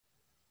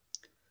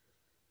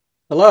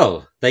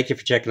Hello, thank you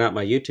for checking out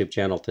my YouTube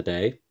channel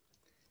today.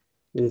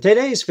 In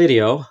today's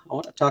video, I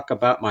want to talk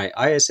about my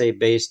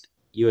ISA-based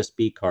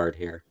USB card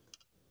here.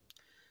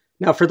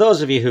 Now, for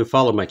those of you who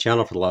followed my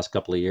channel for the last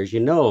couple of years,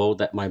 you know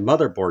that my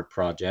motherboard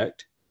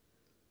project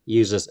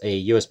uses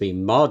a USB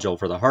module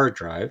for the hard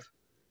drive,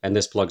 and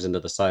this plugs into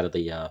the side of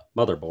the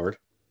motherboard.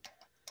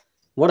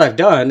 What I've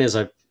done is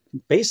I've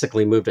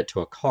basically moved it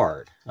to a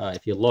card.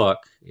 If you look,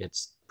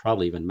 it's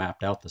probably even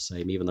mapped out the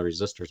same, even the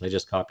resistors. I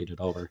just copied it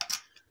over.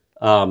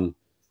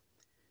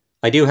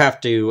 I do have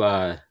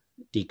to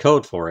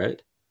decode for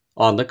it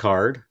on the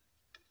card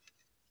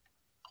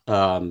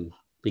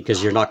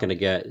because you're not going to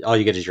get, all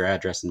you get is your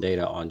address and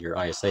data on your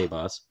ISA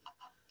bus.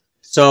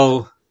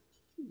 So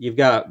you've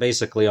got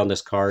basically on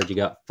this card, you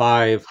got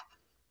five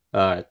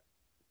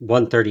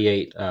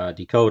 138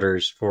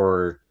 decoders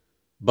for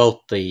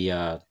both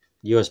the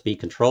USB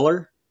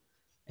controller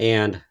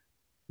and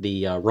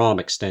the ROM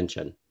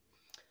extension.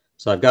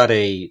 So I've got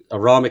a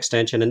ROM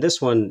extension, and this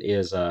one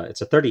is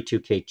it's a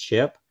 32K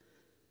chip,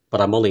 but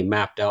I'm only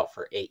mapped out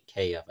for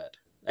 8K of it,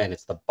 and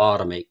it's the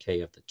bottom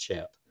 8K of the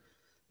chip.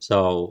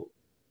 So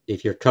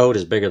if your code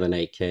is bigger than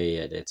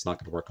 8K, it's not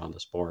going to work on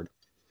this board.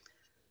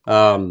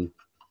 What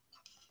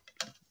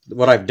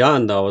I've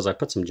done, though, is I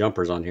put some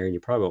jumpers on here, and you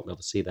probably won't be able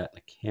to see that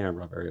in the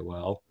camera very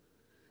well.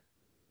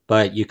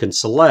 But you can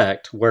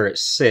select where it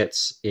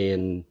sits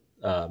in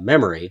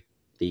memory,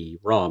 the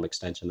ROM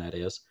extension that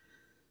is,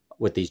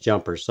 with these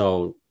jumpers.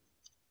 So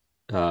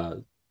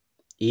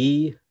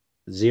E0000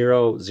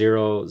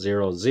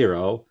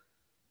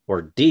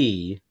 or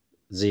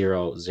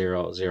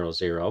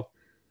D0000,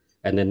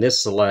 and then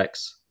this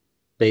selects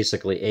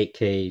basically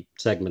 8K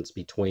segments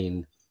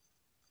between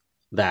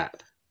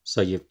that. So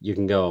you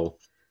can go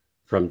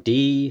from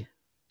D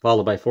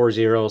followed by 4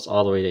 zeros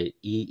all the way to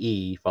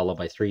EE followed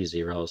by 3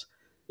 zeros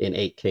in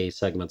 8K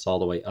segments all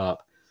the way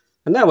up.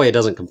 And that way it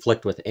doesn't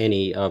conflict with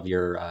any of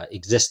your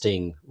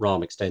existing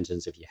ROM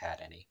extensions if you had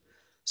any.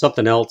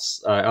 Something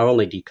else, I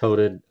only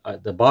decoded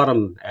the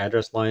bottom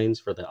address lines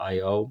for the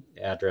I/O,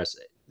 address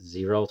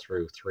 0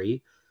 through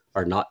 3,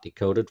 are not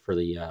decoded for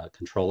the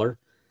controller.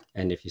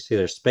 And if you see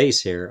there's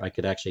space here, I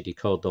could actually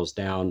decode those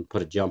down,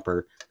 put a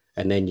jumper,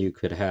 and then you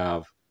could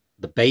have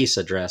the base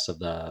address of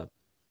the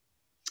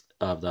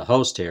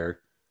host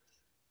here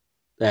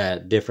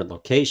at different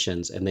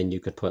locations, and then you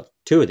could put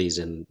two of these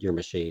in your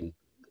machine,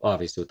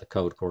 obviously with the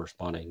code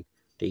corresponding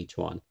to each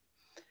one.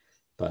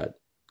 But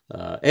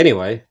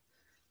anyway,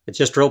 it's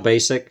just real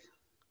basic,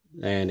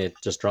 and it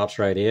just drops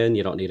right in.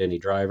 You don't need any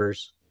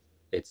drivers.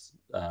 It's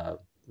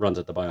runs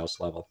at the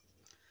BIOS level.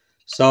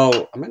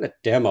 So I'm going to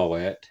demo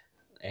it,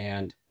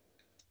 and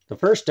the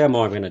first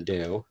demo I'm going to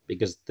do,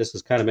 because this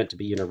is kind of meant to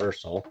be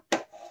universal,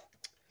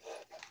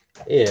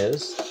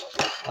 is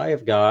I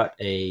have got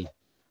a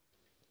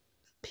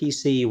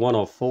PC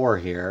 104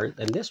 here,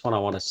 and this one I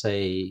want to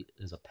say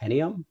is a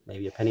Pentium,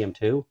 maybe a Pentium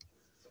 2.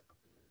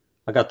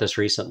 I got this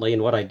recently,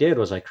 and what I did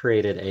was I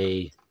created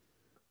a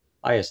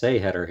ISA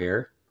header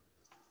here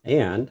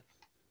and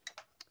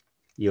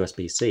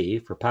USB-C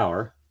for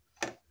power,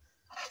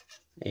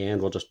 and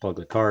we'll just plug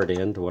the card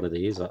into one of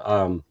these. I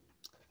can't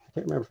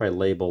remember if I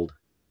labeled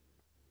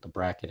the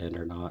bracket in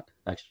or not.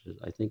 Actually,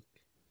 I think,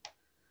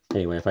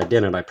 anyway, if I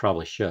didn't, I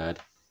probably should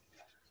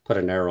put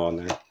an arrow on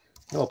there.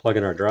 Now we'll plug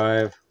in our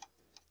drive,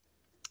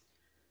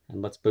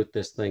 and let's boot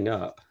this thing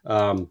up.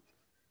 It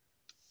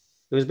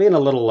was being a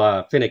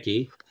little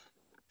finicky.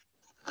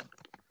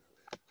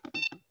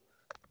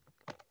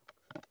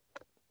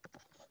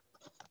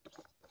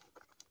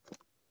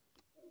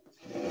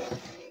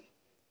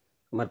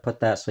 I'm going to put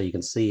that so you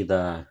can see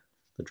the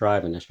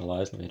drive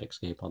initialized. Let me hit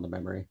escape on the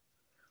memory.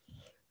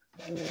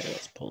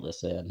 Let's pull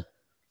this in.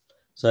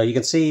 So you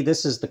can see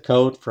this is the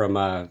code from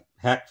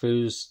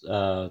HackFu's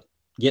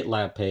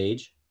GitLab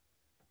page.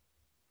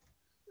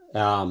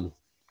 The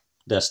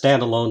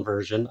standalone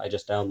version, I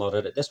just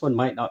downloaded it. This one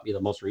might not be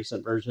the most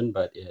recent version,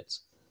 but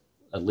it's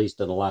at least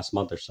in the last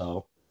month or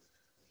so.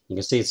 You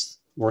can see it's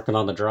working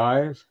on the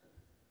drive,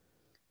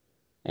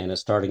 and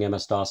it's starting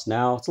MS-DOS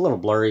now. It's a little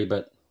blurry,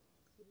 but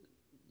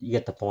you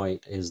get the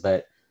point, is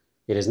that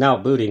it is now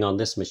booting on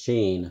this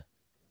machine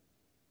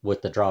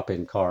with the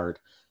drop-in card.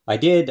 I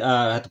did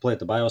have to play with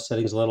the BIOS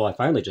settings a little. I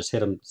finally just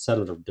set them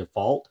to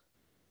default,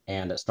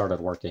 and it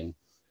started working.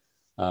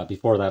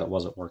 Before that, it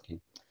wasn't working.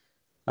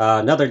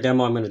 Another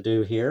demo I'm going to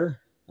do here,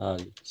 you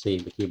can see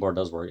the keyboard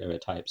does work every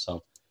type.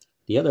 So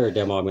the other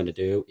demo I'm going to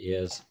do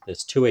is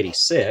this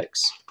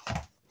 286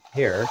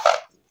 here.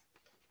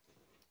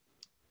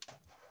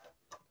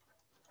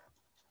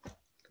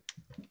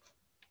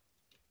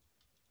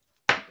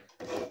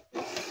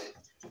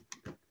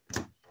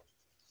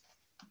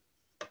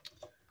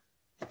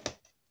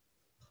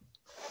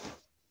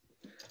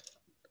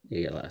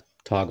 You got a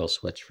toggle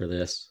switch for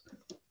this.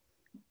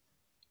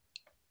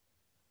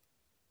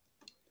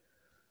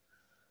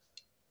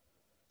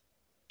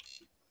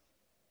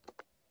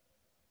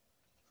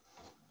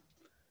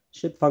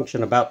 Should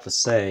function about the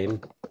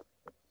same.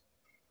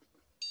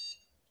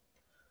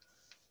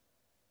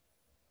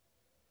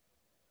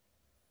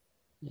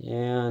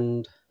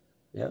 And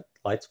yep,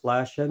 lights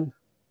flashing.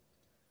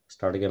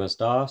 Starting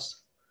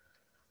MS-DOS.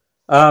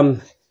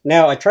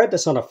 Now, I tried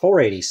this on a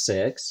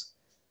 486,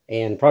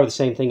 and probably the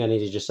same thing. I need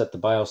to just set the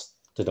BIOS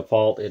to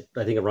default.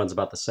 I think it runs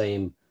about the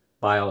same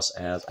BIOS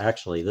as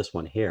actually this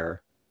one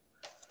here.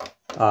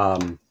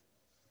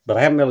 But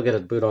I haven't been able to get it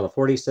to boot on the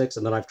 46,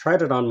 and then I've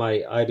tried it on my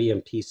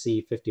IBM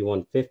PC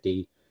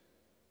 5150,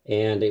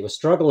 and it was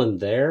struggling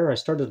there. I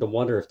started to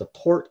wonder if the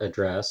port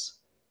address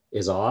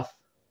is off.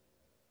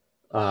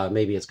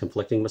 Maybe it's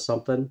conflicting with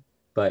something,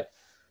 but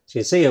so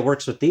you can see it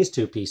works with these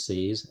two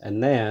PCs,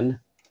 and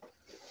then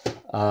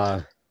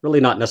really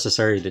not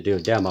necessary to do a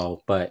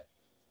demo, but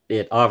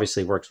it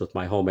obviously works with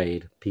my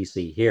homemade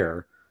PC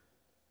here.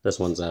 This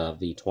one's a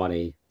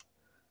V20.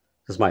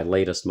 This is my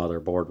latest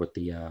motherboard with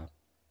the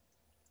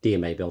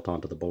DMA built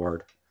onto the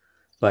board,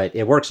 but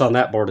it works on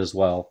that board as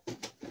well.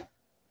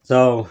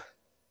 So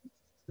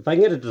if I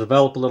can get it to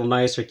develop a little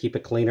nicer, keep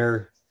it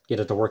cleaner, get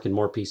it to work in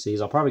more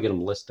PCs, I'll probably get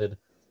them listed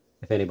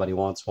if anybody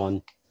wants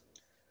one.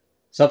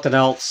 Something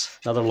else,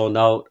 another little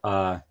note,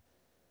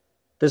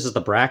 this is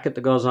the bracket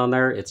that goes on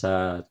there. It's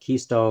a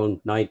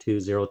Keystone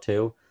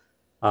 9202.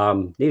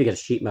 Need to get a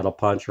sheet metal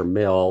punch or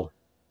mill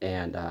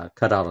and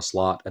cut out a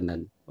slot, and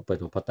then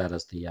we'll put that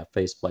as the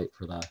faceplate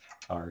for the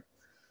card.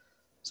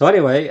 So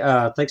anyway,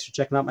 thanks for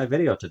checking out my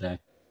video today.